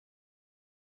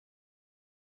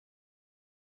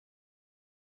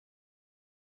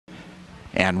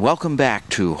And welcome back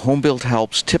to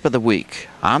HomebuiltHELP's Tip of the Week.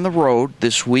 On the road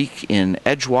this week in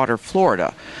Edgewater,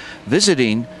 Florida,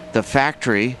 visiting the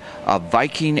factory of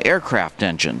Viking Aircraft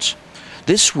Engines.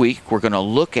 This week we're going to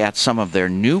look at some of their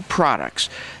new products.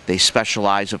 They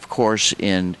specialize, of course,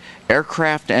 in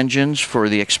aircraft engines for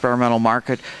the experimental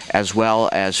market, as well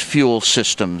as fuel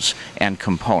systems and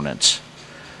components.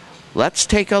 Let's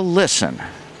take a listen.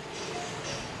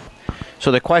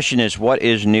 So the question is, what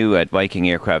is new at Viking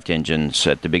Aircraft Engines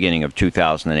at the beginning of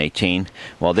 2018?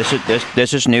 Well, this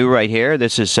is new right here.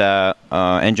 This is an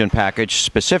engine package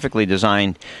specifically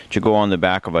designed to go on the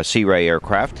back of a Sea Ray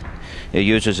aircraft. It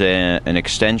uses an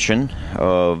extension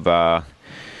of a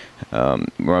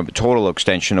total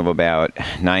extension of about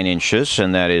 9 inches,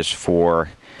 and that is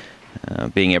for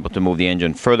being able to move the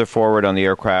engine further forward on the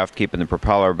aircraft, keeping the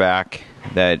propeller back.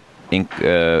 That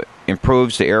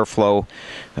improves the airflow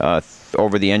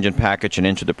over the engine package and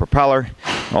into the propeller.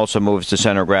 Also moves the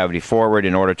center of gravity forward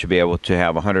in order to be able to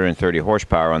have 130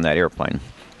 horsepower on that airplane.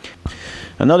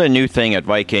 Another new thing at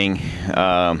Viking,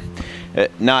 not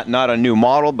a new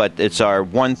model, but it's our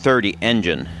 130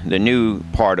 engine. The new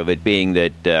part of it being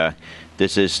that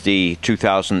this is the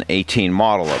 2018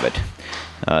 model of it.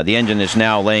 The engine is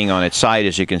now laying on its side,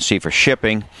 as you can see, for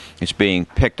shipping. It's being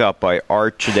picked up by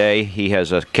Art today. He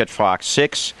has a Kit Fox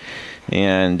 6,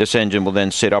 and this engine will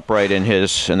then sit upright in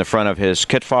the front of his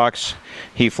Kit Fox.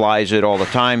 He flies it all the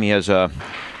time. He has a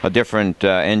different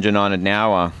engine on it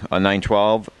now, a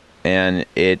 912, and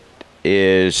it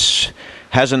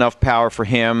has enough power for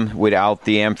him without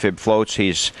the amphib floats.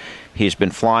 He's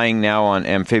been flying now on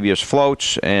amphibious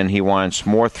floats, and he wants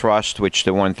more thrust, which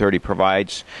the 130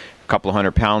 provides. Couple of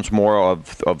 100 pounds more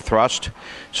of thrust,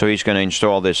 so he's going to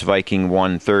install this Viking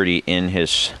 130 in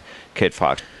his Kit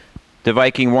Fox. The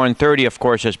Viking 130, of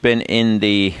course, has been in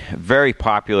the very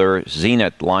popular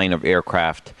Zenith line of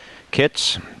aircraft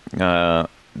kits. The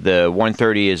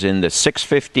 130 is in the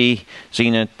 650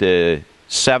 Zenith, the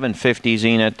 750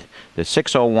 Zenith, the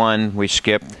 601 we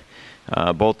skipped,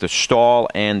 both the stall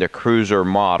and the cruiser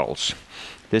models.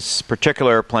 This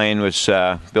particular airplane was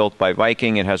built by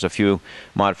Viking. It has a few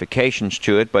modifications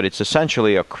to it, but it's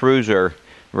essentially a cruiser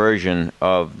version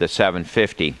of the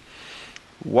 750.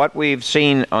 What we've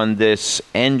seen on this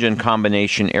engine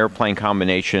combination, airplane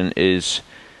combination, is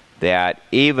that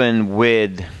even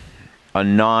with a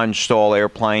non-stall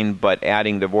airplane, but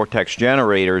adding the vortex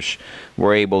generators,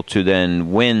 we're able to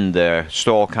then win the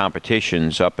stall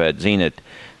competitions up at Zenith,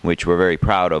 which we're very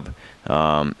proud of.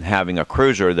 Having a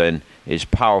cruiser then is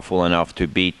powerful enough to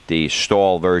beat the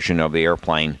stall version of the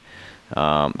airplane.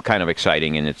 Kind of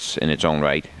exciting in its own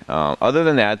right. Other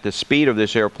than that, the speed of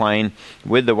this airplane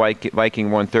with the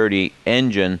Viking 130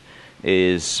 engine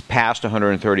is past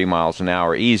 130 miles an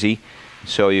hour easy,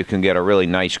 so you can get a really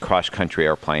nice cross-country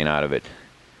airplane out of it.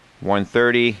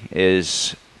 130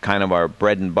 is kind of our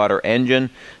bread and butter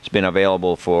engine. It's been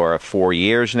available for 4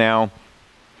 years now.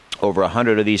 Over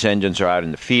 100 of these engines are out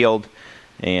in the field,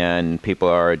 and people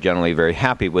are generally very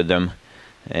happy with them,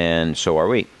 and so are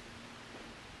we.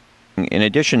 In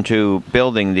addition to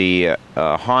building the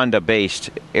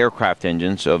Honda-based aircraft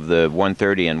engines of the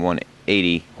 130 and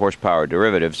 180 horsepower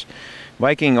derivatives,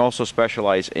 Viking also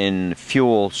specializes in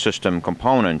fuel system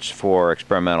components for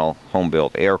experimental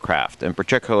home-built aircraft, and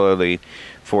particularly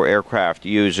for aircraft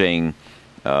using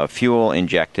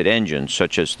fuel-injected engines,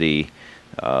 such as the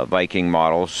Viking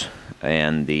models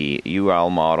and the UL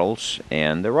models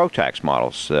and the Rotax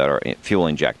models that are fuel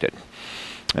injected,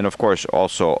 and of course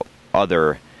also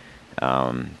other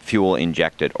fuel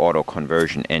injected auto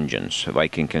conversion engines.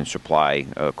 Viking can supply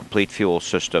a complete fuel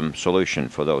system solution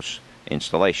for those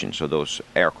installations, so those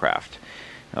aircraft.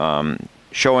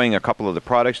 Showing a couple of the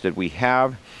products that we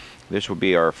have. This will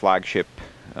be our flagship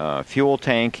fuel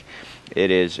tank.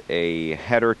 It is a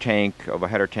header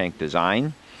tank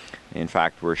design. In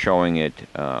fact, we're showing it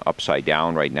upside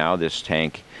down right now. This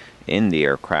tank in the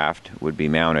aircraft would be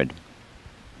mounted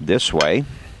this way.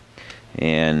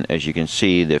 And as you can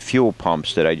see, the fuel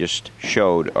pumps that I just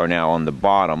showed are now on the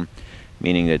bottom,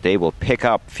 meaning that they will pick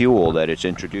up fuel that is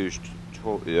introduced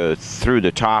through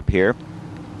the top here.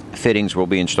 Fittings will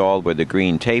be installed where the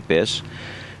green tape is.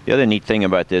 The other neat thing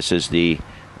about this is the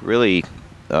really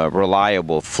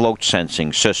reliable float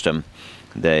sensing system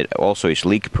that also is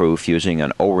leak-proof, using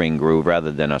an O-ring groove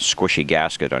rather than a squishy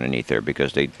gasket underneath there,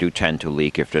 because they do tend to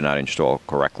leak if they're not installed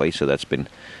correctly. So that's been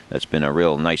a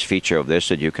real nice feature of this,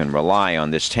 that you can rely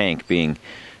on this tank being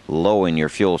low in your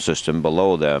fuel system,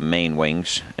 below the main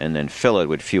wings, and then fill it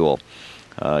with fuel.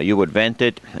 You would vent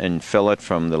it and fill it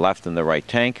from the left and the right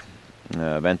tank,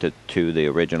 vent it to the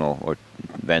original, or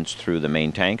vents through the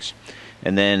main tanks,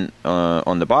 and then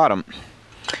on the bottom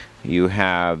you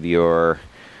have your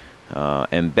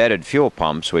embedded fuel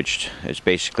pumps, which is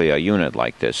basically a unit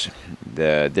like this.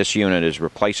 This unit is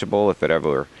replaceable if it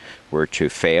ever were to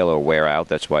fail or wear out.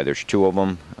 That's why there's two of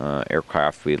them.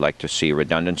 Aircraft, we'd like to see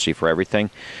redundancy for everything.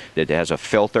 It has a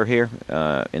filter here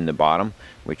in the bottom,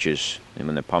 which is,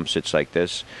 when the pump sits like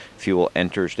this, fuel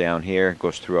enters down here,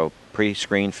 goes through a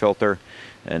pre-screen filter,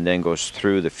 and then goes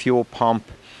through the fuel pump.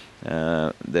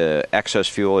 The excess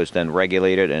fuel is then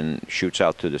regulated and shoots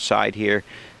out to the side here,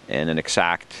 and an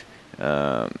exact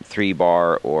 3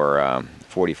 bar or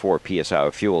 44 psi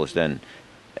of fuel is then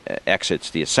exits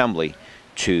the assembly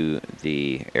to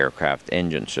the aircraft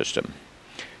engine system.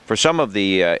 For some of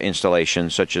the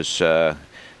installations, such as the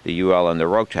UL and the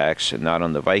Rotax, and not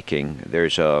on the Viking,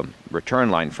 there's a return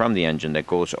line from the engine that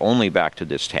goes only back to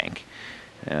this tank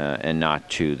and not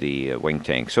to the wing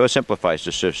tank. So it simplifies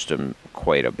the system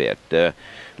quite a bit.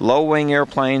 Low wing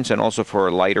airplanes, and also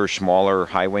for lighter, smaller,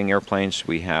 high wing airplanes,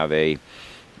 we have a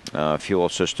fuel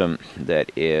system that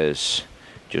is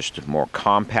just more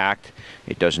compact.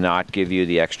 It does not give you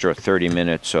the extra 30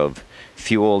 minutes of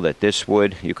fuel that this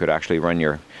would. You could actually run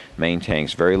your main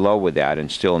tanks very low with that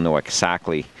and still know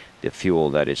exactly the fuel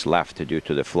that is left due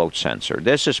to the float sensor.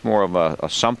 This is more of a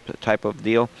sump type of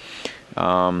deal.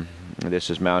 This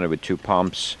is mounted with 2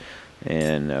 pumps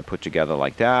and put together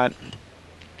like that.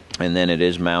 And then it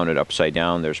is mounted upside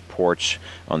down. There's ports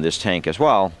on this tank as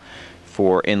well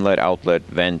for inlet, outlet,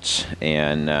 vents,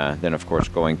 and then of course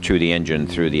going to the engine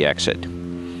through the exit.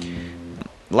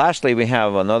 Lastly, we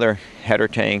have another header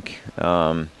tank,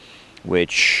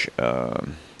 which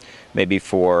may be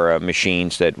for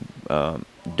machines that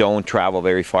don't travel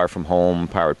very far from home,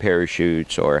 powered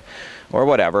parachutes or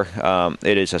whatever.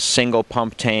 It is a single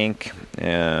pump tank.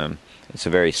 It's a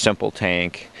very simple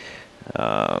tank.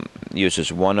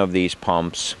 Uses one of these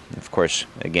pumps. Of course,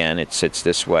 again, it sits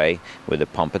this way with a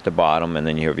pump at the bottom, and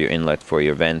then you have your inlet for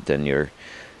your vent and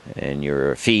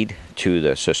your feed to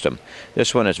the system.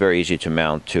 This one is very easy to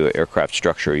mount to aircraft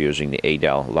structure using the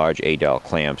large ADAL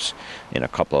clamps in a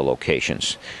couple of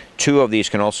locations. 2 of these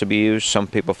can also be used. Some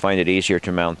people find it easier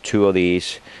to mount 2 of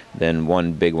these than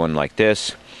one big one like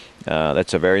this.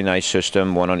 That's a very nice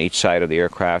system, one on each side of the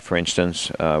aircraft, for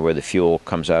instance, where the fuel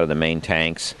comes out of the main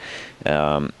tanks.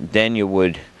 Then you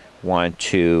would want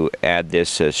to add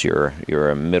this as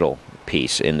your middle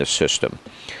piece in the system.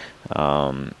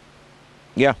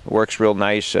 Yeah, it works real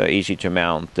nice, easy to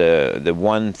mount. The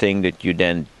one thing that you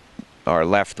then are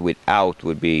left without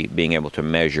would be being able to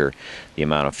measure the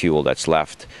amount of fuel that's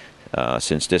left,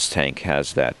 since this tank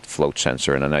has that float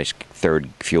sensor and a nice third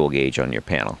fuel gauge on your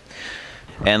panel.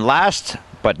 And last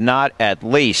but not at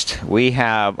least, we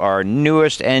have our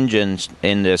newest engines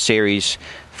in the series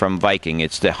from Viking.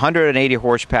 It's the 180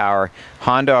 horsepower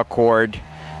Honda Accord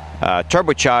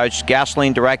turbocharged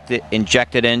gasoline direct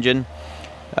injected engine.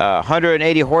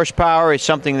 180 horsepower is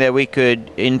something that we could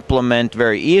implement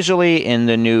very easily in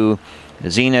the new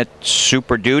Zenith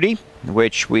Super Duty,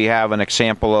 which we have an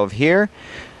example of here.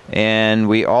 And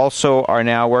we also are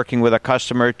now working with a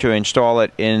customer to install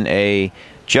it in a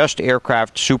Just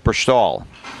Aircraft Super Stall.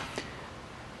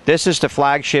 This is the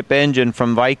flagship engine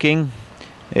from Viking.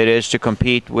 It is to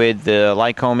compete with the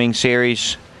Lycoming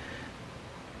series.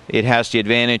 It has the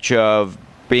advantage of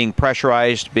being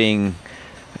pressurized, being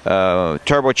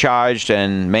turbocharged,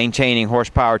 and maintaining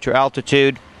horsepower to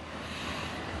altitude.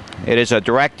 It is a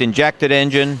direct injected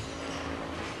engine.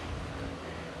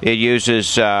 It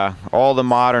uses all the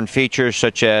modern features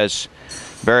such as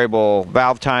variable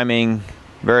valve timing,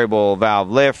 variable valve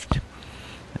lift,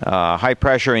 high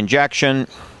pressure injection,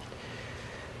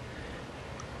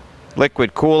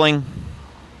 liquid cooling.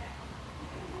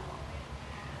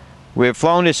 We've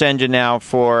flown this engine now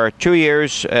for 2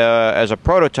 years as a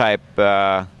prototype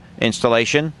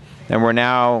installation, and we're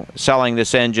now selling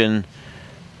this engine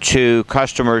to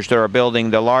customers that are building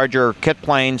the larger kit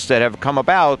planes that have come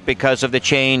about because of the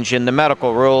change in the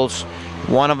medical rules.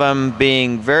 One of them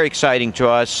being very exciting to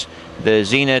us, the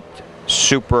Zenith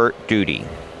Super Duty.